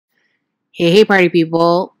Hey, party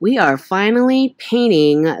people. We are finally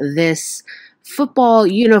painting this football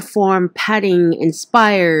uniform padding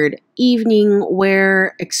inspired evening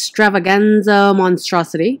wear extravaganza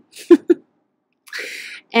monstrosity.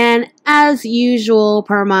 And as usual,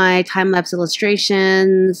 per my time-lapse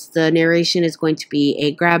illustrations, the narration is going to be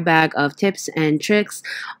a grab bag of tips and tricks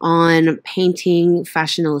on painting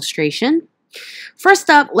fashion illustration. First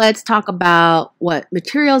up, let's talk about what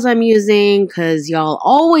materials I'm using, because y'all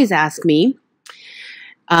always ask me.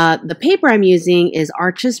 The paper I'm using is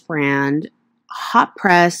Arches brand hot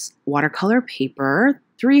press watercolor paper,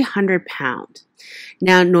 300 pound.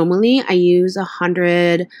 Now, normally I use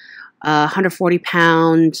 100, 140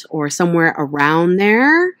 pound or somewhere around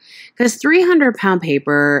there, because 300-pound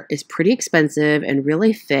paper is pretty expensive and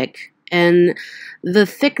really thick. And the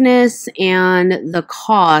thickness and the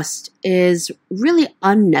cost is really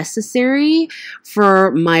unnecessary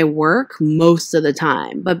for my work most of the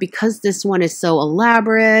time. But because this one is so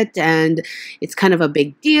elaborate and it's kind of a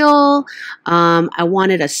big deal, I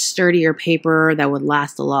wanted a sturdier paper that would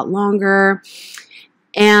last a lot longer.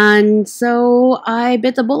 And so I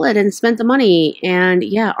bit the bullet and spent the money. And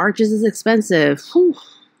yeah, Arches is expensive. Whew.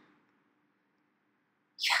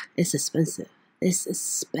 Yeah, it's expensive. It's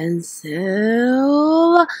expensive,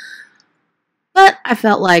 but I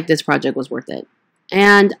felt like this project was worth it.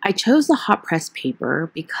 And I chose the hot press paper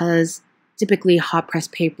because typically hot press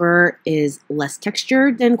paper is less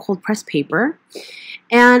textured than cold press paper.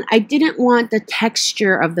 And I didn't want the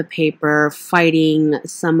texture of the paper fighting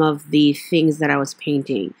some of the things that I was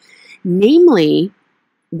painting, namely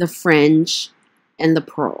the fringe and the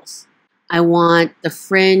pearls. I want the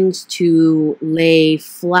fringe to lay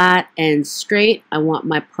flat and straight. I want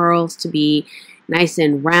my pearls to be nice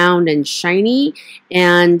and round and shiny.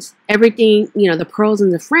 And everything, the pearls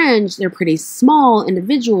and the fringe, they're pretty small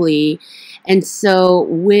individually. And so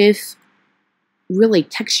with really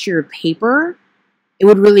textured paper, it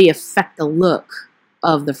would really affect the look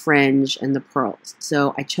of the fringe and the pearls.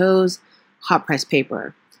 So I chose hot press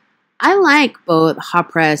paper. I like both hot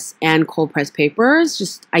press and cold press papers,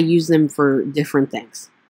 just I use them for different things.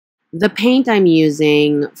 The paint I'm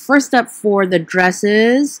using, first up for the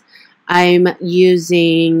dresses, I'm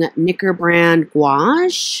using Nicker brand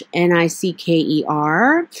gouache,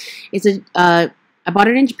 N-I-C-K-E-R. I bought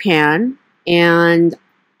it in Japan, and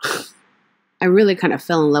I really kind of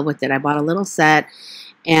fell in love with it. I bought a little set,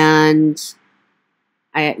 and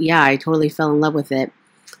I totally fell in love with it.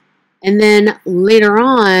 And then later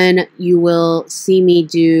on, you will see me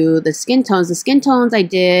do the skin tones. The skin tones I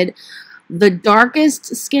did, the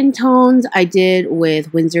darkest skin tones I did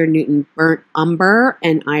with Winsor Newton Burnt Umber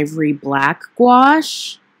and Ivory Black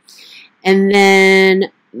gouache. And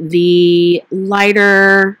then the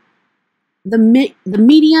lighter, the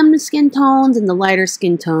medium skin tones and the lighter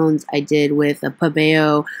skin tones I did with a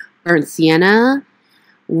Pabeo Burnt Sienna,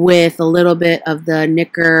 with a little bit of the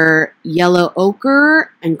Nicker Yellow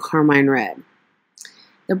Ochre and Carmine Red.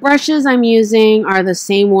 The brushes I'm using are the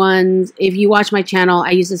same ones. If you watch my channel,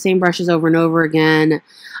 I use the same brushes over and over again.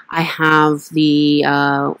 I have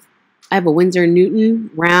I have a Winsor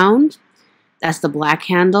Newton round. That's the black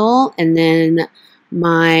handle. And then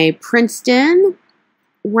my Princeton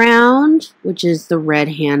round, which is the red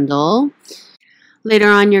handle.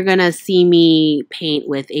 Later on, you're going to see me paint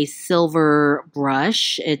with a silver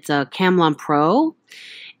brush. It's a Camlon Pro.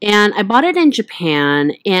 And I bought it in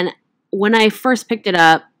Japan. And when I first picked it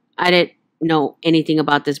up, I didn't know anything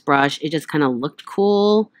about this brush. It just kind of looked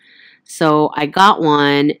cool. So I got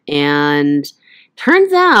one. And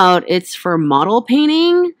turns out it's for model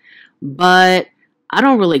painting. But I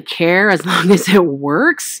don't really care as long as it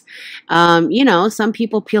works. Some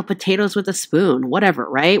people peel potatoes with a spoon. Whatever,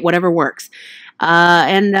 right? Whatever works.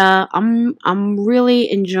 I'm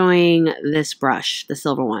really enjoying this brush, the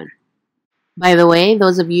silver one. By the way,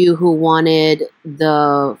 those of you who wanted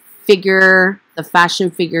the fashion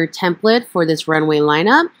figure template for this runway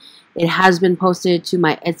lineup, it has been posted to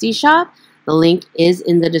my Etsy shop. The link is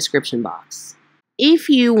in the description box. If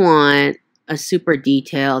you want a super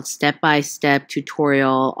detailed step-by-step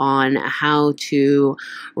tutorial on how to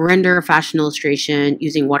render a fashion illustration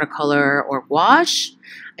using watercolor or gouache,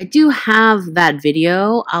 I do have that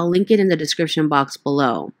video. I'll link it in the description box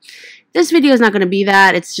below. This video is not going to be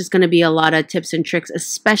that. It's just going to be a lot of tips and tricks,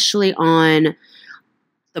 especially on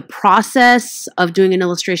the process of doing an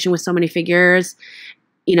illustration with so many figures.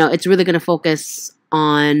 It's really going to focus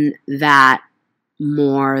on that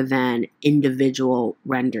more than individual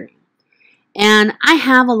rendering. And I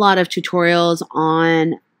have a lot of tutorials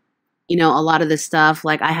on a lot of this stuff.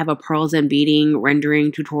 Like I have a pearls and beading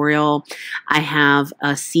rendering tutorial. I have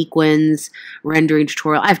a sequins rendering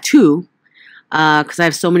tutorial. I have two. because I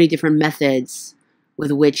have so many different methods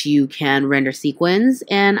with which you can render sequins.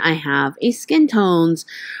 And I have a skin tones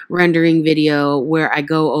rendering video where I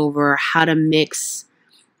go over how to mix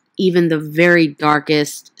even the very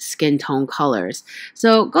darkest skin tone colors.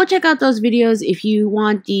 So go check out those videos if you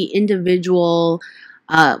want the individual,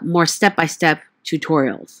 more step-by-step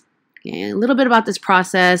tutorials. Okay, a little bit about this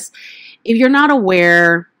process. If you're not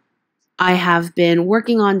aware, I have been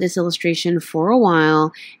working on this illustration for a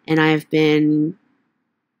while, and I've been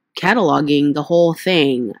cataloging the whole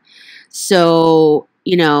thing. So,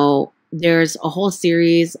 you know, there's a whole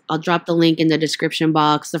series. I'll drop the link in the description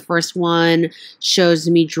box. The first one shows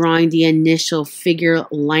me drawing the initial figure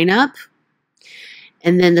lineup.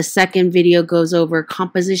 And then the second video goes over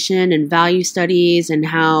composition and value studies and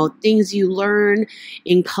how things you learn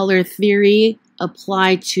in color theory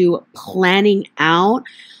apply to planning out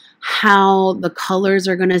how the colors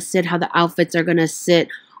are going to sit, how the outfits are going to sit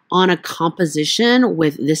on a composition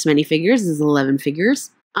with this many figures. This is 11 figures.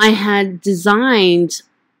 I had designed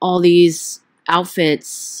all these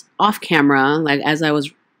outfits off camera, like as I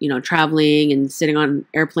was, you know, traveling and sitting on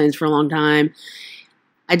airplanes for a long time.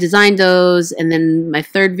 I designed those, and then my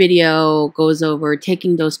third video goes over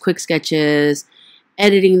taking those quick sketches,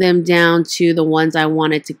 editing them down to the ones I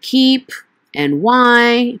wanted to keep and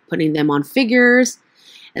why, putting them on figures.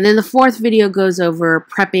 And then the fourth video goes over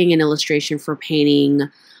prepping an illustration for painting,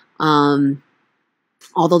 all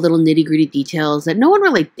the little nitty-gritty details that no one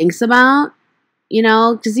really thinks about, you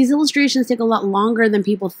know, because these illustrations take a lot longer than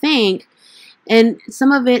people think. And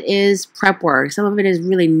some of it is prep work. Some of it is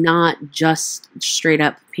really not just straight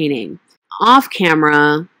up painting. Off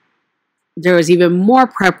camera, there was even more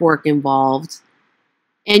prep work involved.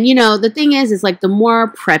 And, you know, the thing is like the more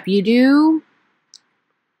prep you do,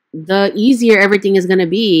 the easier everything is going to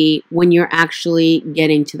be when you're actually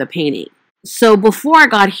getting to the painting. So before I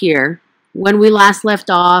got here, when we last left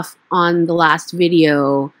off on the last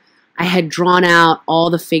video, I had drawn out all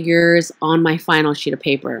the figures on my final sheet of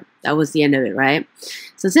paper. That was the end of it, right?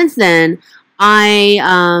 So since then,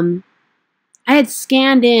 I had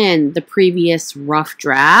scanned in the previous rough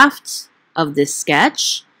draft of this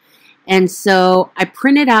sketch. And so I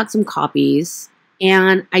printed out some copies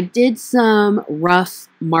and I did some rough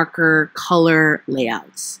marker color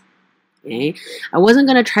layouts. Okay? I wasn't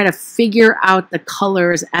going to try to figure out the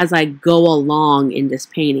colors as I go along in this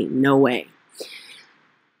painting. No way.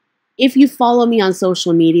 If you follow me on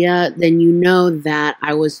social media, then you know that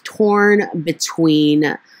I was torn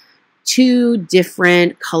between two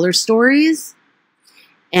different color stories.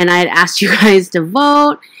 And I had asked you guys to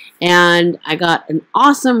vote, and I got an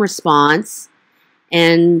awesome response.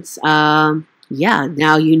 And yeah,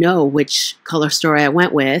 now you know which color story I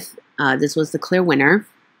went with. This was the clear winner.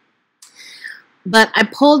 But I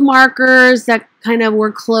pulled markers that kind of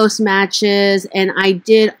were close matches, and I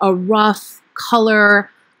did a rough color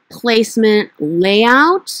placement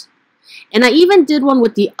layout. And I even did one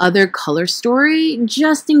with the other color story,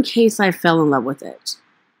 just in case I fell in love with it.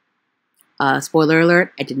 Spoiler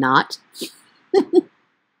alert, I did not.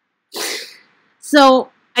 So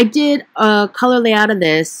I did a color layout of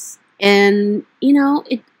this, and you know,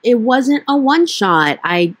 it wasn't a one-shot.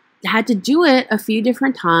 I had to do it a few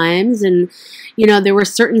different times, and you know, there were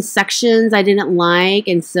certain sections I didn't like,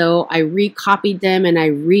 and so I recopied them and I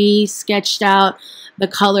re-sketched out the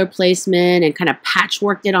color placement and kind of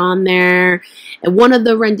patchworked it on there. And one of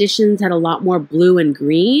the renditions had a lot more blue and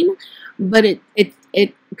green, but it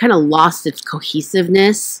kind of lost its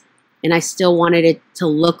cohesiveness, and I still wanted it to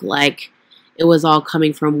look like it was all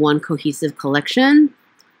coming from one cohesive collection.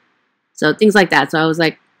 So things like that. So I was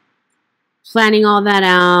like planning all that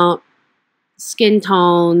out, skin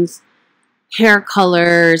tones, hair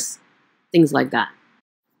colors, things like that.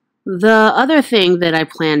 The other thing that I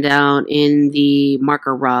planned out in the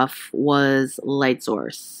marker rough was light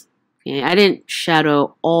source. Okay, I didn't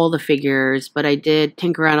shadow all the figures, but I did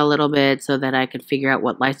tinker around a little bit so that I could figure out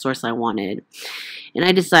what light source I wanted. And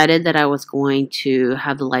I decided that I was going to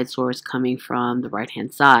have the light source coming from the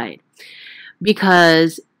right-hand side.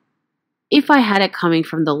 Because if I had it coming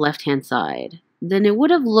from the left-hand side, then it would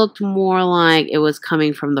have looked more like it was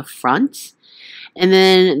coming from the front. And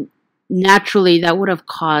then naturally, that would have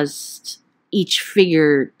caused each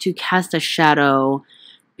figure to cast a shadow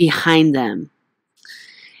behind them.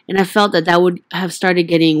 And I felt that that would have started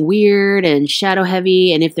getting weird and shadow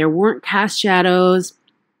heavy. And if there weren't cast shadows,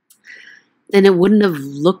 then it wouldn't have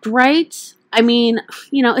looked right. I mean,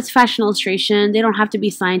 you know, it's fashion illustration. They don't have to be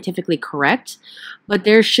scientifically correct. But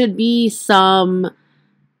there should be some,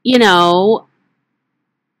 you know,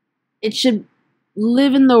 it should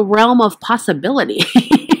live in the realm of possibility.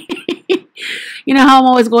 You know how I'm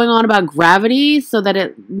always going on about gravity so that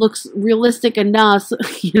it looks realistic enough,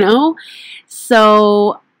 you know?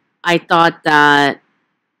 So I thought that,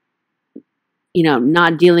 you know,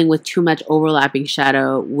 not dealing with too much overlapping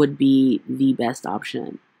shadow would be the best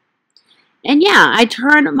option. And yeah, I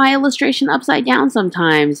turn my illustration upside down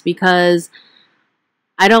sometimes because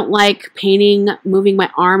I don't like painting, moving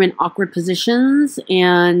my arm in awkward positions,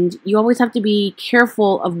 and you always have to be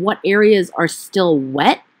careful of what areas are still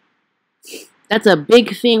wet. That's a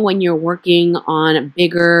big thing when you're working on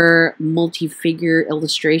bigger multi-figure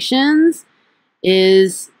illustrations,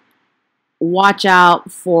 is watch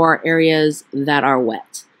out for areas that are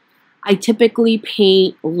wet. I typically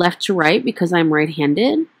paint left to right because I'm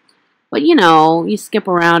right-handed, but you know, you skip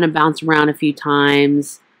around and bounce around a few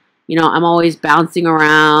times. You know, I'm always bouncing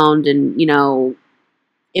around, and you know,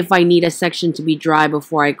 if I need a section to be dry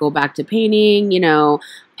before I go back to painting, you know,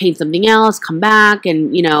 paint something else, come back,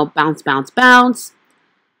 and you know, bounce, bounce, bounce.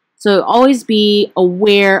 So always be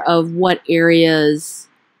aware of what areas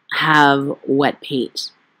have wet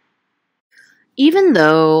paint. Even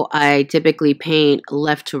though I typically paint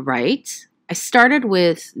left to right, I started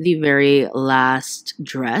with the very last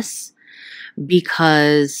dress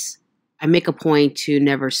because I make a point to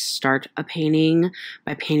never start a painting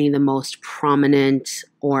by painting the most prominent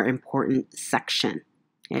or important section.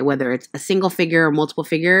 Okay, whether it's a single figure or multiple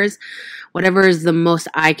figures, whatever is the most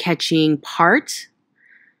eye-catching part,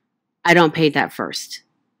 I don't paint that first,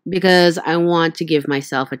 because I want to give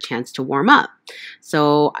myself a chance to warm up.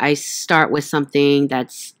 So I start with something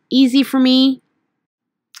that's easy for me,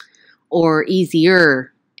 or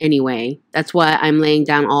easier anyway. That's why I'm laying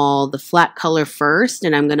down all the flat color first,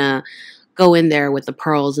 and I'm gonna go in there with the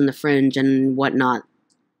pearls and the fringe and whatnot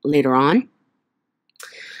later on.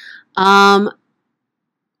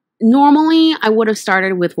 Normally I would have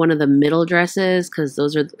started with one of the middle dresses because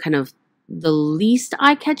those are kind of the least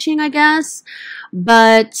eye-catching, I guess.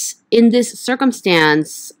 But in this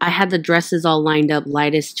circumstance, I had the dresses all lined up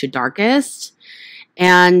lightest to darkest,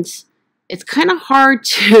 and it's kind of hard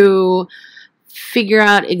to figure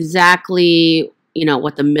out exactly, you know,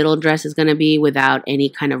 what the middle dress is going to be without any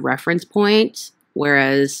kind of reference point,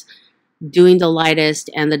 whereas doing the lightest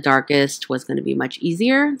and the darkest was going to be much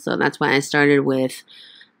easier. So that's why I started with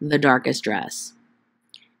the darkest dress.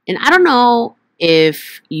 And I don't know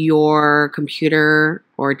if your computer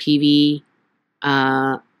or TV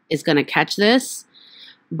is going to catch this,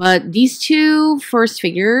 but these two first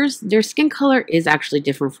figures, their skin color is actually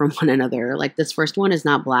different from one another. Like this first one is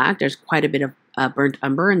not black. There's quite a bit of burnt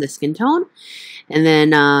umber in the skin tone. And then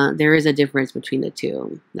there is a difference between the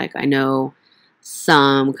two. Like I know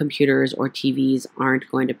some computers or TVs aren't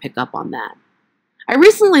going to pick up on that. I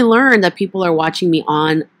recently learned that people are watching me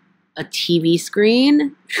on a TV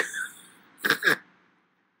screen.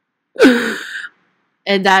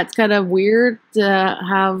 And that's kind of weird to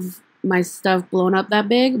have my stuff blown up that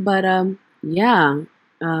big, but yeah,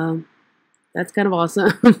 that's kind of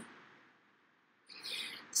awesome.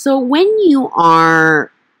 So when you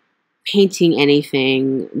are painting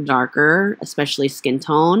anything darker, especially skin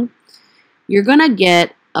tone, you're gonna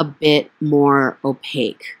get a bit more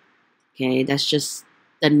opaque. Okay, that's just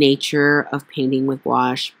the nature of painting with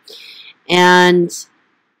gouache. And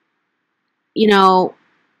you know,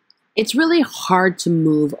 it's really hard to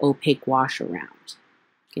move opaque gouache around,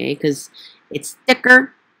 okay, because it's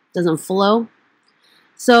thicker, doesn't flow.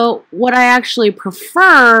 So what I actually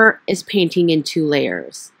prefer is painting in 2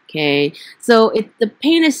 layers, okay? So the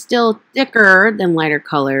paint is still thicker than lighter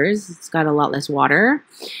colors. It's got a lot less water,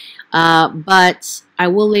 but I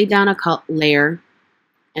will lay down a layer,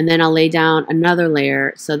 and then I'll lay down another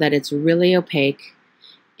layer so that it's really opaque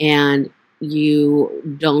and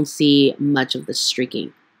you don't see much of the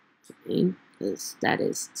streaking, okay? Because that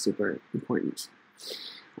is super important.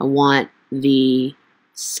 I want the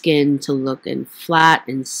skin to look flat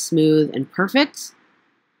and smooth and perfect.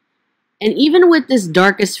 And even with this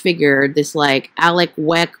darkest figure, this like Alec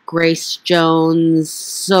Weck, Grace Jones,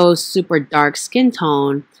 so super dark skin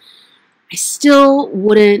tone, I still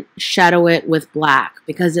wouldn't shadow it with black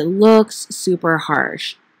because it looks super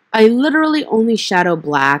harsh. I literally only shadow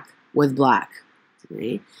black with black.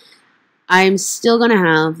 Okay? I'm still going to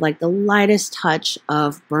have like the lightest touch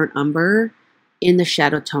of burnt umber in the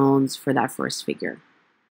shadow tones for that first figure.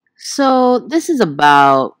 So this is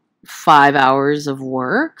about 5 hours of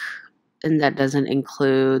work, and that doesn't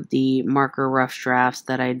include the marker rough drafts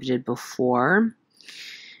that I did before.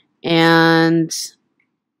 And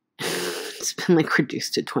it's been like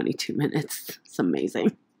reduced to 22 minutes. It's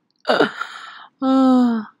amazing.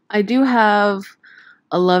 I do have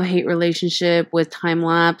a love-hate relationship with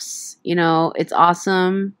time-lapse. You know, it's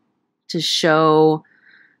awesome to show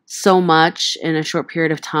so much in a short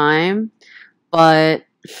period of time. But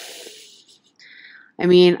I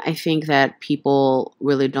mean, I think that people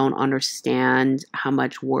really don't understand how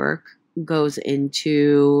much work goes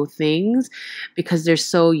into things because they're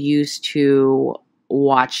so used to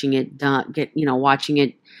watching it watching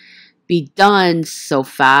it be done so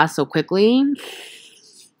fast, so quickly.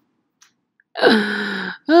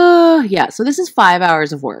 Yeah, so this is 5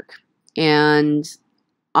 hours of work, and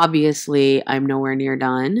obviously I'm nowhere near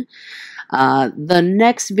done. The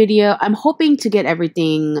next video, I'm hoping to get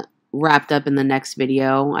everything wrapped up in the next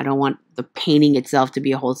video. I don't want the painting itself to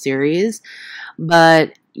be a whole series,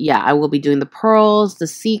 but yeah, I will be doing the pearls, the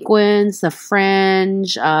sequins, the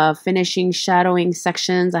fringe, finishing shadowing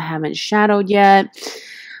sections I haven't shadowed yet.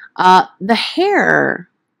 The hair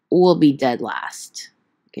will be dead last.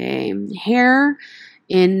 Okay, hair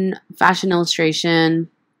in fashion illustration,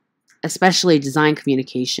 especially design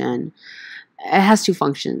communication, it has two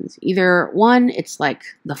functions. Either one, it's like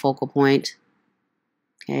the focal point,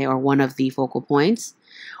 okay, or one of the focal points,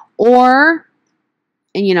 or,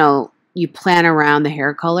 and you plan around the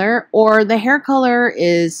hair color, or the hair color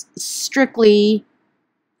is strictly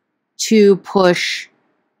to push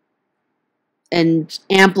and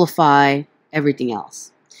amplify everything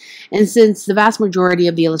else. And since the vast majority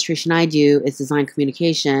of the illustration I do is design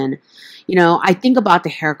communication, I think about the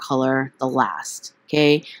hair color the last,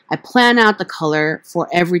 okay? I plan out the color for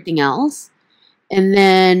everything else. And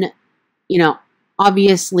then,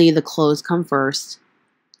 obviously the clothes come first.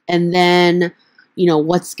 And then,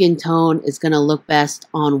 what skin tone is going to look best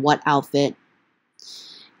on what outfit.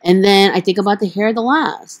 And then I think about the hair the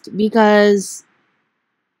last because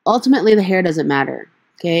ultimately the hair doesn't matter,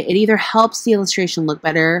 okay? It either helps the illustration look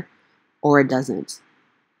better or it doesn't.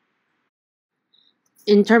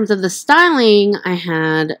 In terms of the styling, I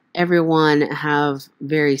had everyone have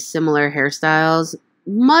very similar hairstyles,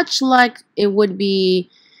 much like it would be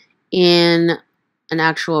in an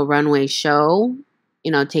actual runway show,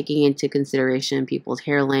 taking into consideration people's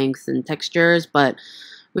hair lengths and textures, but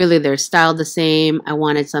really they're styled the same. I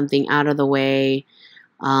wanted something out of the way.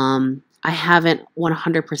 I haven't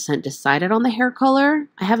 100% decided on the hair color.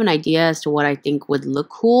 I have an idea as to what I think would look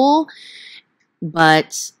cool,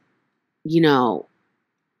 but,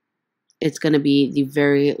 it's going to be the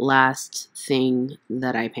very last thing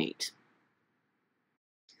that I paint.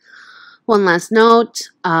 One last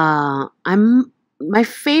note, my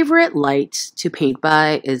favorite light to paint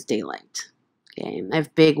by is daylight. Okay, I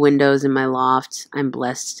have big windows in my loft. I'm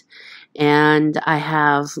blessed. And I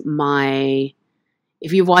have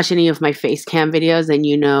if you've watched any of my face cam videos, then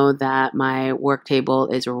you know that my work table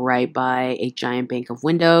is right by a giant bank of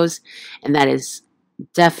windows. And that is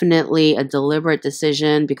definitely a deliberate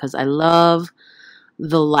decision because I love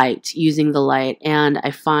the light, using the light. And I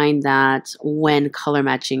find that when color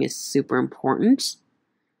matching is super important,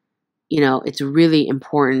 it's really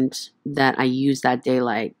important that I use that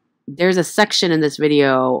daylight. There's a section in this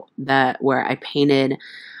video where I painted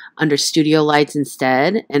under studio lights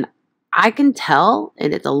instead, and I can tell,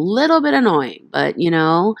 and it's a little bit annoying, but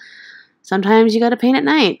sometimes you got to paint at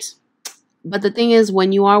night. But the thing is,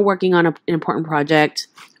 when you are working on an important project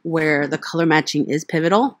where the color matching is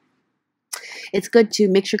pivotal, it's good to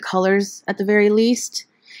mix your colors at the very least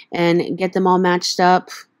and get them all matched up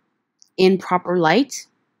in proper light.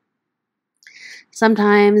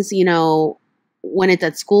 Sometimes, when it's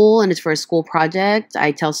at school and it's for a school project,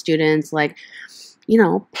 I tell students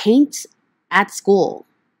paint at school.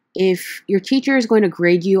 If your teacher is going to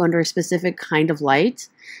grade you under a specific kind of light,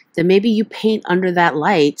 then maybe you paint under that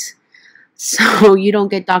light so you don't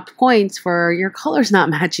get docked points for your colors not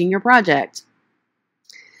matching your project.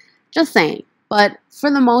 Just saying. But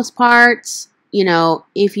for the most part,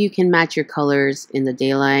 if you can match your colors in the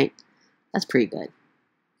daylight, that's pretty good.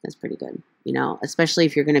 That's pretty good. Especially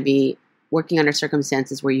if you're going to be working under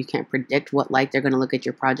circumstances where you can't predict what light they're going to look at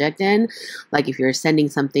your project in. Like if you're sending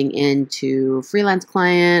something in to a freelance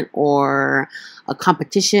client or a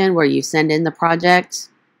competition where you send in the project.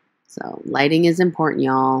 So lighting is important,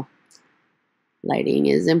 y'all. Lighting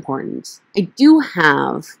is important. I do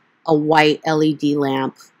have a white LED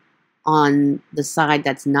lamp on the side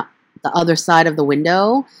that's not the other side of the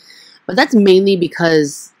window, but that's mainly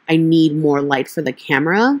because I need more light for the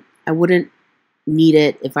camera. I wouldn't need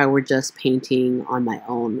it if I were just painting on my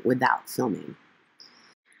own without filming.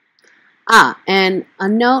 And a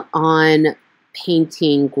note on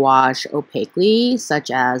painting gouache opaquely, such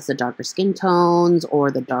as the darker skin tones or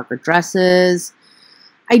the darker dresses.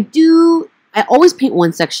 I always paint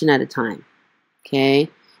one section at a time, okay?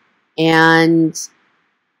 And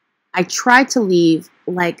I try to leave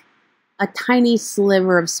like a tiny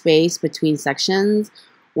sliver of space between sections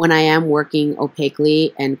when I am working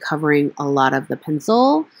opaquely and covering a lot of the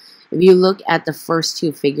pencil. If you look at the first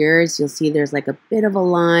two figures, you'll see there's like a bit of a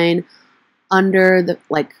line under the,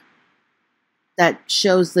 like, that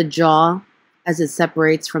shows the jaw as it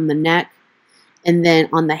separates from the neck. And then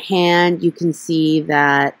on the hand, you can see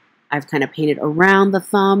that I've kind of painted around the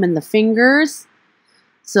thumb and the fingers,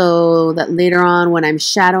 so that later on when I'm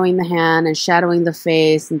shadowing the hand and shadowing the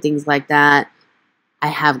face and things like that, I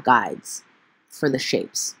have guides for the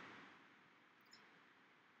shapes.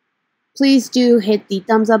 Please do hit the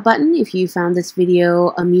thumbs up button if you found this video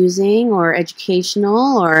amusing or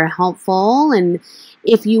educational or helpful. And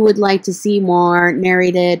if you would like to see more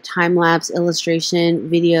narrated time-lapse illustration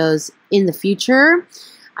videos in the future,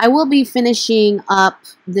 I will be finishing up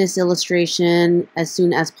this illustration as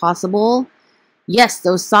soon as possible. Yes,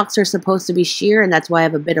 those socks are supposed to be sheer, and that's why I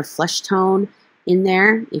have a bit of flesh tone in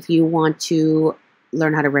there. If you want to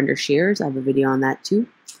learn how to render shears, I have a video on that too.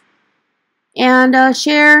 And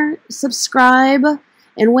share, subscribe,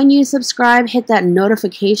 and when you subscribe, hit that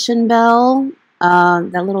notification bell,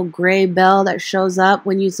 that little gray bell that shows up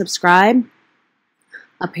when you subscribe.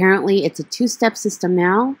 Apparently, it's a two-step system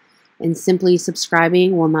now, and simply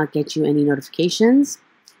subscribing will not get you any notifications.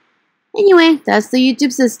 Anyway, that's the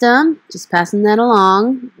YouTube system. Just passing that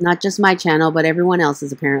along. Not just my channel, but everyone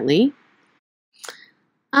else's apparently.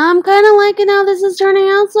 I'm kind of liking how this is turning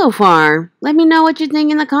out so far. Let me know what you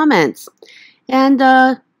think in the comments. And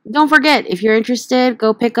don't forget, if you're interested,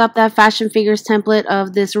 go pick up that fashion figures template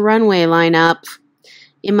of this runway lineup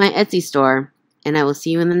in my Etsy store. And I will see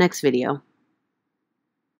you in the next video.